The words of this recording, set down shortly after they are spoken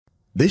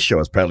This show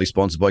is proudly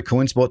sponsored by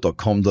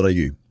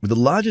coinspot.com.au, with the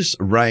largest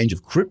range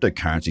of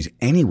cryptocurrencies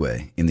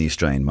anywhere in the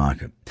Australian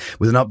market.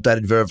 With an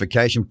updated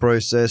verification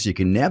process, you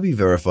can now be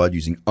verified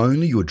using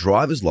only your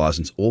driver's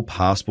license or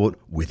passport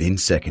within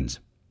seconds.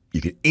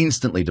 You can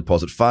instantly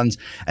deposit funds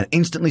and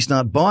instantly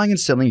start buying and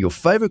selling your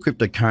favorite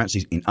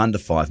cryptocurrencies in under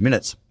 5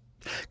 minutes.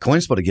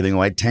 CoinSpot are giving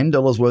away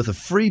 $10 worth of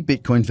free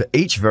Bitcoin for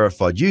each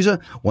verified user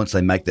once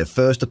they make their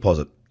first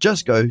deposit.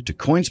 Just go to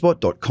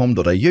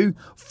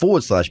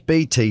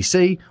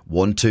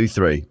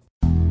coinspot.com.au/BTC123.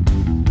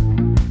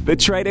 The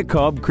Trader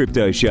Cobb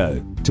Crypto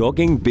Show,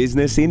 talking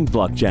business in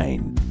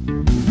blockchain.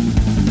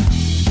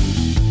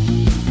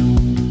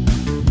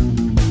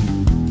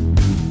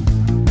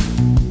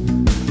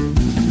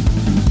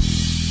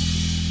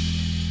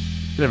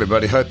 Good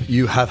everybody, hope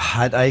you have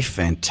had a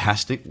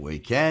fantastic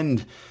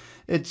weekend.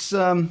 It's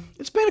been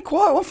a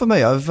quiet one for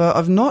me.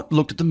 I've not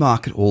looked at the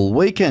market all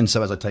weekend,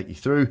 so as I take you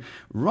through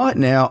right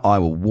now, I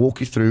will walk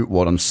you through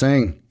what I'm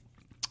seeing.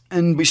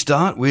 And we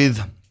start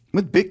with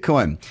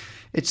Bitcoin.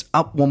 It's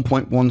up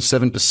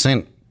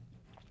 1.17%.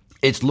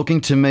 It's looking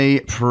to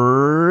me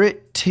pretty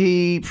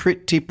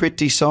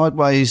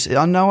sideways.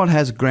 I know it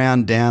has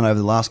ground down over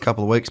the last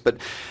couple of weeks, but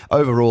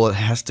overall it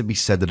has to be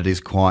said that it is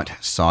quite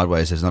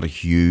sideways. There's not a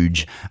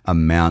huge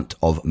amount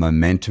of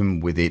momentum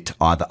with it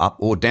either up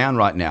or down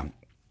right now.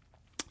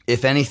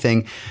 If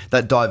anything,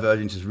 that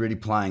divergence is really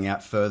playing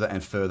out further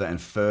and further and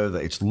further.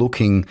 It's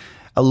looking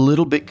a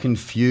little bit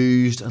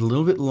confused, a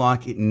little bit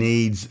like it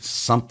needs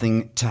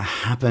something to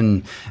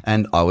happen,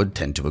 and I would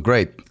tend to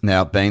agree.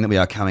 Now, being that we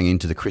are coming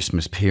into the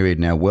Christmas period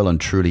now, well and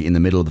truly in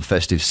the middle of the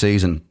festive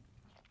season,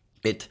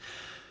 it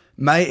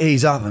may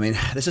ease up. I mean,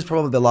 this is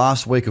probably the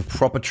last week of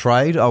proper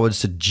trade, I would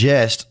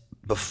suggest,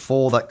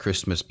 before that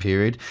Christmas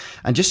period.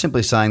 And just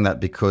simply saying that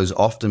because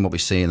often what we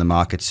see in the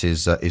markets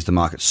is the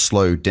market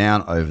slow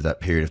down over that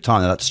period of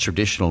time. Now, that's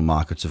traditional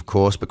markets, of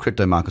course, but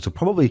crypto markets will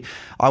probably,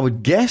 I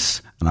would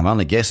guess, and I'm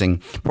only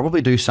guessing,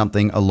 probably do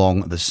something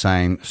along the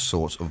same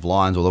sorts of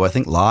lines. Although I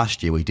think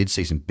last year we did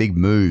see some big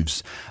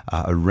moves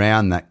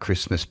around that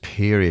Christmas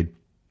period.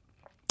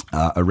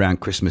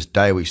 Around Christmas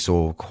Day, we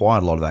saw quite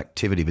a lot of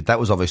activity, but that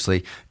was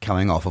obviously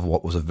coming off of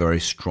what was a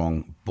very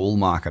strong bull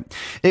market.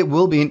 It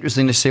will be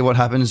interesting to see what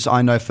happens.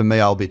 I know for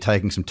me, I'll be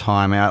taking some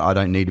time out. I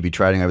don't need to be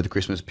trading over the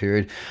Christmas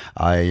period.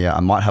 I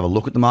might have a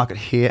look at the market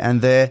here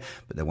and there,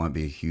 but there won't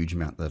be a huge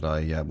amount that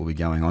I will be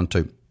going on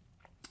to.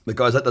 But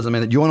guys, that doesn't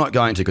mean that you're not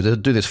going to, because I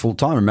do this full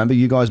time. Remember,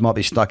 you guys might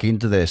be stuck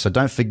into there. So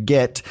don't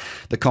forget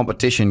the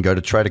competition. Go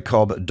to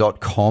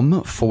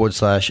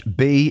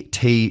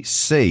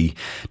tradercobb.com/BTC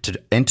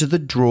to enter the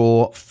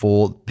draw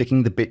for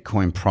picking the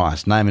Bitcoin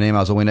price. Name and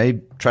email is all we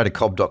need.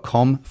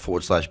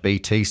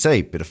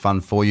 tradercobb.com/BTC. Bit of fun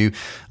for you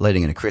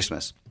leading into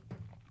Christmas.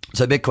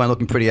 So Bitcoin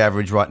looking pretty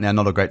average right now,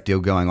 not a great deal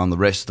going on. The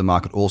rest of the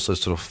market also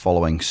sort of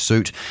following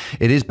suit.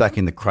 It is back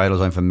in the cradle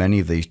zone for many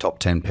of these top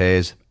 10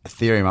 pairs.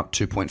 Ethereum up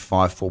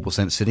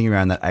 2.54%, sitting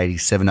around that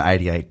 $87 to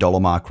 $88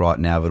 mark right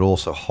now, but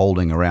also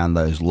holding around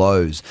those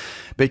lows.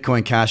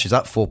 Bitcoin Cash is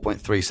up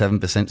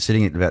 4.37%,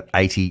 sitting at about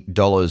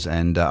 $80,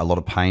 and a lot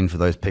of pain for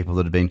those people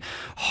that have been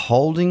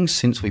holding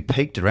since we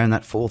peaked around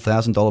that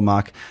 $4,000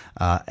 mark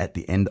at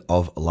the end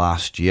of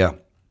last year.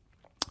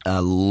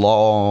 A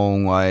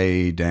long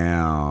way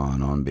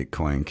down on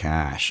Bitcoin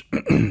Cash.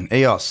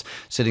 EOS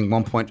sitting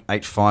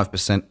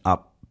 1.85%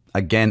 up.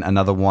 Again,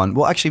 another one.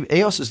 Well, actually,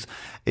 EOS is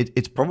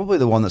it's probably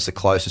the one that's the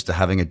closest to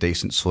having a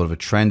decent sort of a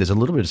trend. There's a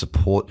little bit of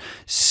support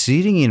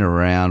sitting in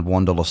around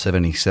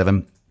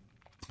 $1.77.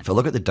 If I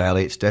look at the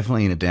daily, it's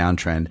definitely in a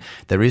downtrend.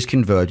 There is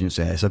convergence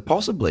there. So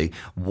possibly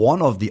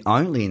one of the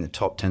only in the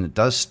top 10 that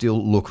does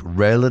still look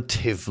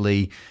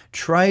relatively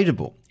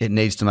tradable. It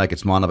needs to make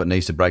its mind up. It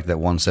needs to break that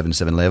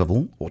 177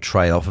 level or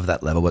trade off of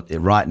that level. But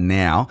right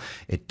now,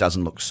 it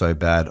doesn't look so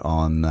bad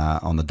on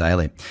the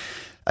daily.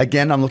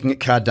 Again, I'm looking at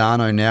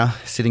Cardano now,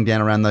 sitting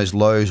down around those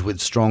lows with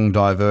strong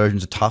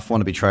divergence. A tough one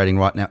to be trading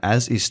right now,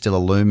 as is still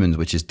Illumins,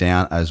 which is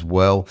down as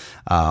well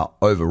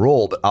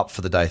overall, but up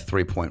for the day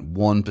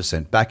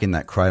 3.1%, back in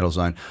that cradle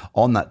zone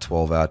on that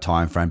 12-hour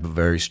time frame, but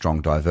very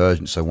strong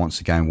divergence. So once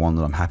again, one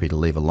that I'm happy to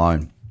leave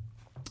alone.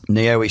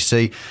 NEO we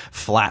see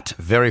flat,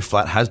 very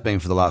flat, has been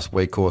for the last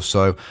week or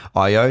so.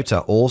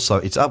 IOTA also,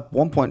 it's up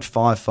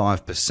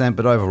 1.55%,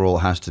 but overall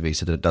it has to be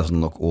said that it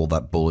doesn't look all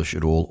that bullish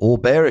at all, or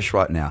bearish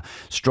right now.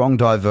 Strong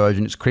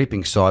divergence,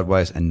 creeping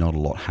sideways, and not a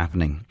lot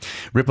happening.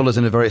 Ripple is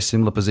in a very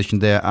similar position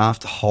there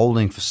after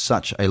holding for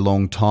such a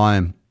long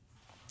time.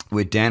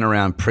 We're down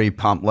around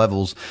pre-pump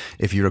levels.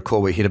 If you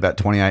recall, we hit about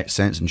 28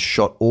 cents and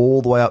shot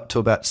all the way up to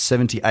about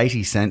 70,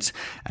 80 cents.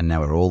 And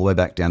now we're all the way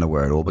back down to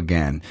where it all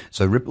began.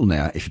 So Ripple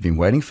now, if you've been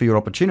waiting for your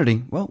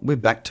opportunity, well, we're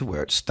back to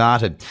where it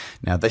started.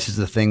 Now, this is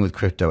the thing with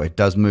crypto. It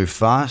does move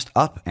fast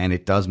up and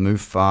it does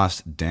move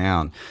fast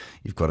down.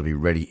 You've got to be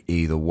ready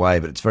either way,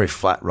 but it's very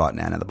flat right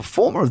now. Now, the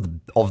performer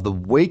of the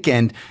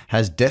weekend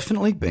has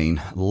definitely been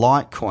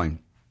Litecoin.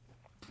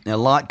 Now,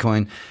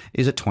 Litecoin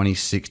is at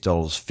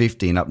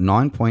 $26.50 and up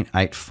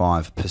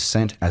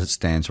 9.85% as it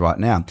stands right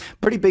now.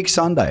 Pretty big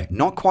Sunday.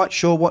 Not quite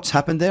sure what's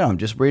happened there. I'm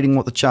just reading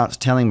what the chart's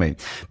telling me.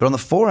 But on the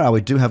 4-hour,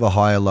 we do have a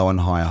higher low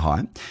and higher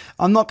high.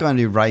 I'm not going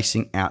to be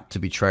racing out to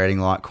be trading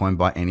Litecoin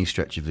by any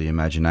stretch of the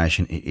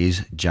imagination. It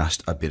is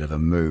just a bit of a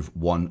move,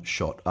 one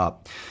shot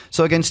up.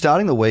 So again,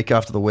 starting the week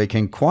after the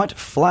weekend, quite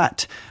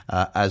flat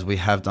as we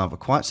have done for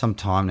quite some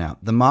time now.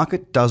 The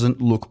market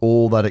doesn't look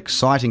all that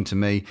exciting to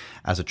me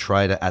as a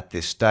trader at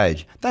this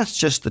stage. That's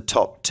just the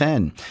top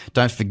 10.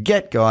 Don't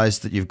forget, guys,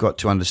 that you've got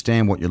to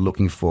understand what you're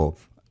looking for.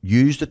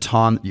 Use the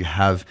time that you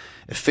have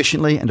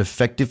efficiently and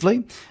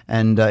effectively.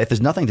 And if there's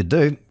nothing to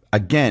do,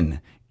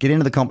 again, get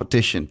into the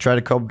competition.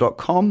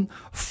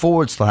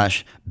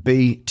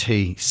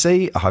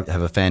 TraderCobb.com/BTC. I hope you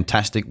have a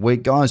fantastic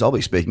week, guys. I'll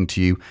be speaking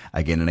to you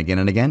again and again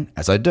and again,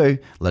 as I do,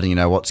 letting you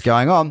know what's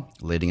going on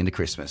leading into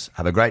Christmas.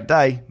 Have a great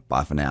day.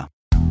 Bye for now.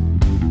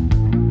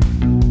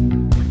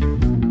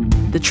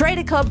 The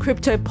Trader Cobb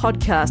Crypto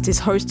Podcast is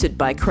hosted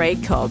by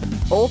Craig Cobb.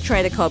 All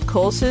Trader Cobb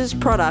courses,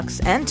 products,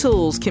 and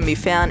tools can be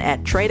found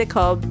at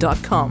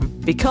TraderCobb.com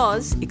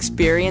because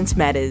experience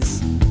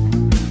matters.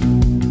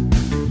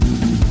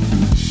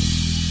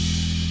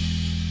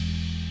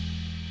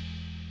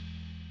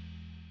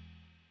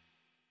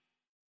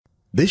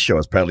 This show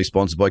is proudly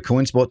sponsored by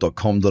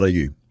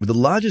Coinspot.com.au, with the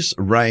largest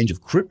range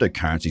of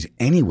cryptocurrencies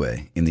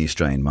anywhere in the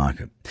Australian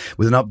market.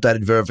 With an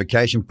updated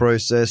verification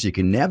process, you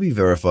can now be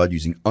verified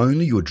using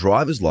only your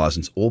driver's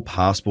license or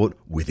passport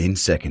within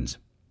seconds.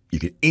 You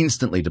can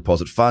instantly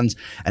deposit funds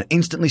and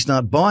instantly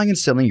start buying and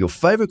selling your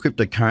favorite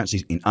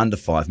cryptocurrencies in under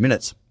 5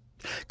 minutes.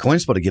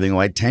 Coinspot are giving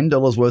away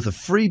 $10 worth of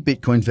free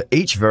Bitcoin for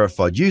each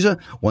verified user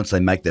once they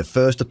make their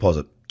first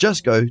deposit.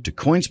 Just go to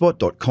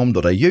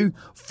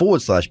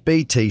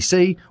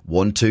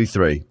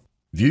coinspot.com.au/BTC123.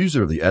 Views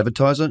are of the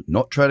advertiser,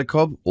 not Trader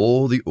Cobb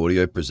or the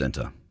audio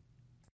presenter.